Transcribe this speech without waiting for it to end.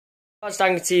That's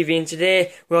Stanger TV, and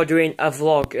today we are doing a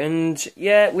vlog, and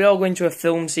yeah, we are going to a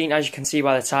film scene. As you can see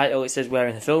by the title, it says we're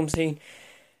in a film scene.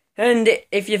 And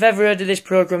if you've ever heard of this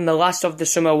programme, The Last of the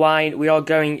Summer Wine, we are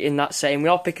going in that setting. We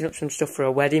are picking up some stuff for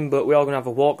a wedding, but we are going to have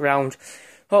a walk around,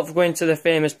 hopefully going to the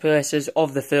famous places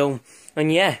of the film.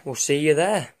 And yeah, we'll see you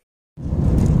there.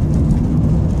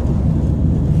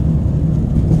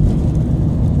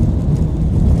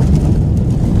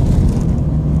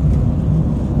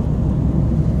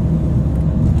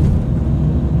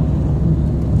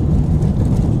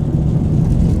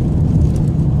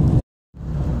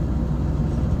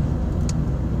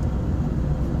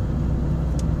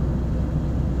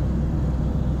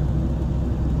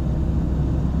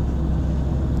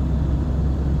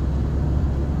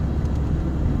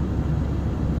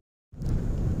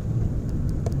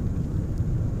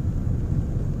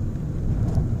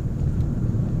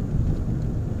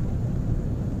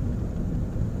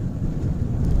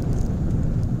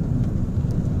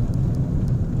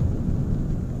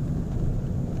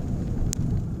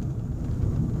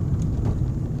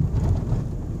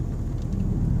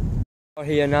 We're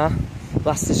here now,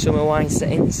 Last of the Summer Wine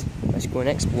settings. Let's go and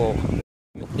explore.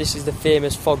 This is the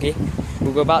famous Foggy.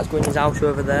 We'll go back to going to his house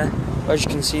over there. As you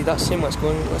can see, that's him. Let's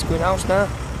go in the house now.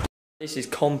 This is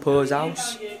Compo's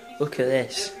house. Look at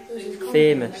this.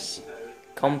 Famous.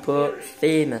 Compo,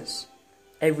 famous.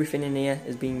 Everything in here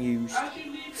has been used.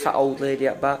 Fat old lady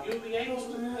at back.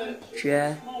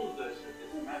 Chair.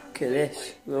 Look at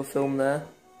this. Little film there.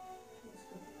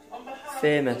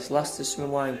 Famous. Last of the Summer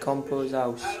Wine, Compo's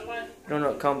house. You don't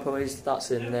know what Compo is? That's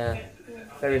in there.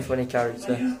 Very funny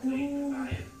character.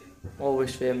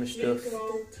 Always famous stuff.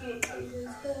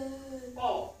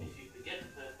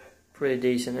 Pretty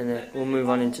decent, isn't it? We'll move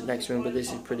on into the next one, but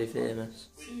this is pretty famous.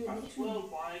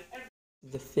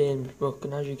 The famed book,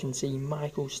 and as you can see,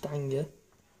 Michael Stanger,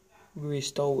 Louis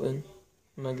Stolton,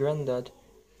 my granddad.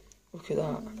 Look at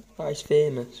that. That is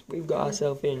famous. We've got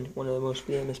ourselves in one of the most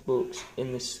famous books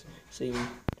in this scene.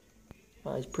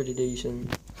 That is pretty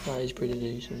decent. That is pretty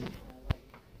decent.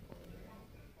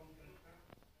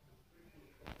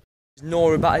 There's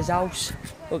Nora Batty's house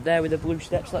up there with the blue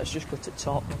steps. Let's just go to the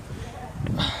top.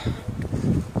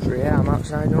 So yeah, I'm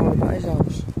outside Nora Batty's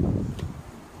house.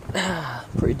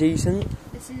 Pretty decent.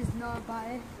 This is Nora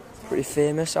Batty. Pretty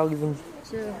famous. I'll even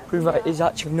prove that it is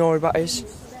actually Nora Batty's.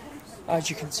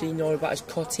 As you can see, Nora Batty's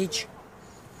cottage.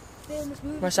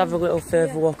 Let's have a little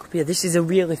further walk up here. This is a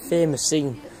really famous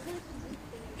scene.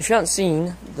 If you haven't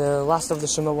seen The Last of the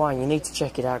Summer Wine, you need to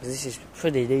check it out because this is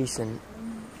pretty decent.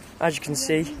 As you can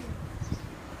see,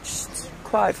 just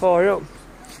quite far up.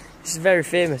 This is very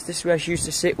famous. This is where she used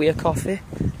to sit with her coffee.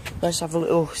 Let's have a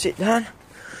little sit down.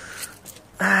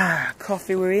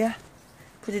 Coffee we're here.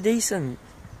 Pretty decent.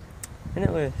 Isn't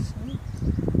it, Lewis?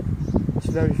 It's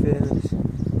very famous.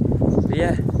 But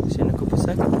yeah, see you in a couple of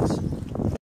seconds.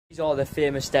 These are the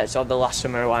famous steps of The Last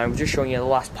Summer Wine. I'm just showing you the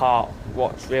last part,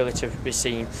 what's really to be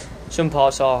seen. Some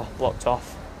parts are blocked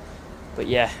off. But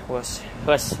yeah, let's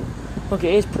look,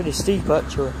 it is pretty steep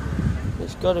actually.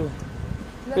 It's gotta be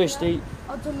pretty steep.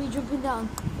 How come you jumping down?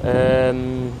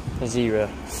 0.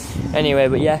 Anyway,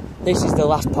 but yeah, this is the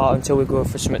last part until we go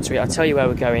for something to eat. I'll tell you where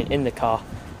we're going in the car.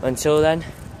 Until then,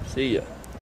 see ya.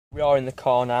 We are in the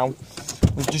car now.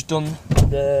 We've just done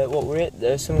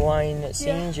the summer wine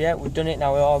scenes, yeah, we've done it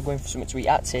now. We are going for something to eat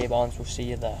at T-Barnes. We'll see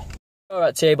you there. We're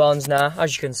at T-Barnes now,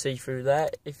 as you can see through there,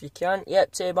 if you can.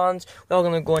 Yep, T-Barnes. We're all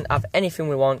going to go and have anything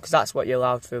we want, because that's what you're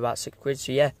allowed for about £6.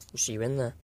 So yeah, we'll see you in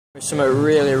there. Something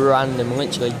really random,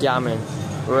 literally gammon,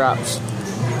 wraps,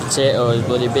 potatoes,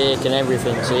 bloody bacon,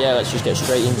 everything. So yeah, let's just get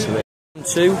straight into it.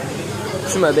 2,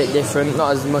 something a bit different,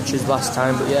 not as much as last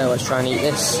time, but yeah, let's try and eat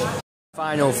this.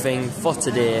 Final thing for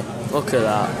today, look at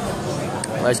that.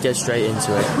 Let's get straight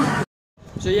into it.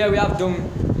 So yeah, we have done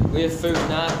with food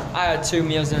now. I had 2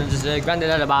 meals and a dessert.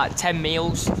 Grandad had about 10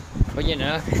 meals, but you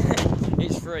know,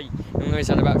 it's free. And Lewis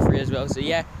had about 3 as well. So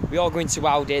yeah, we are going to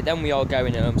Aldi, then we are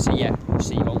going home. So yeah, we'll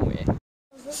see you on the way.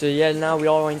 So yeah, now we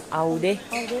are in Aldi.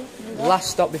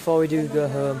 Last stop before we do go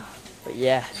home. But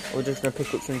yeah, we're just going to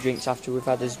pick up some drinks after we've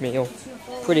had this meal.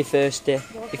 Pretty thirsty.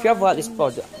 If you have liked this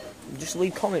vlog, just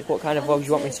leave comments what kind of vlogs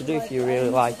you want me to do if you really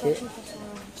like it.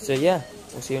 So yeah,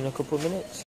 we'll see you in a couple of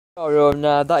minutes. Alright,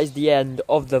 now that is the end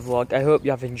of the vlog. I hope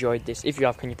you have enjoyed this. If you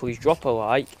have, can you please drop a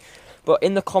like? But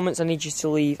in the comments I need you to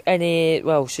leave any,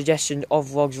 well, suggestion of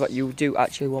vlogs that you do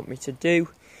actually want me to do.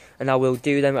 And I will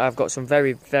do them. I've got some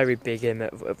very, very big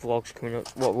vlogs coming up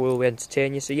what will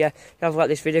entertain you. So yeah, if you have liked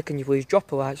this video, can you please drop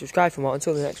a like, subscribe for more.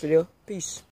 Until the next video, peace.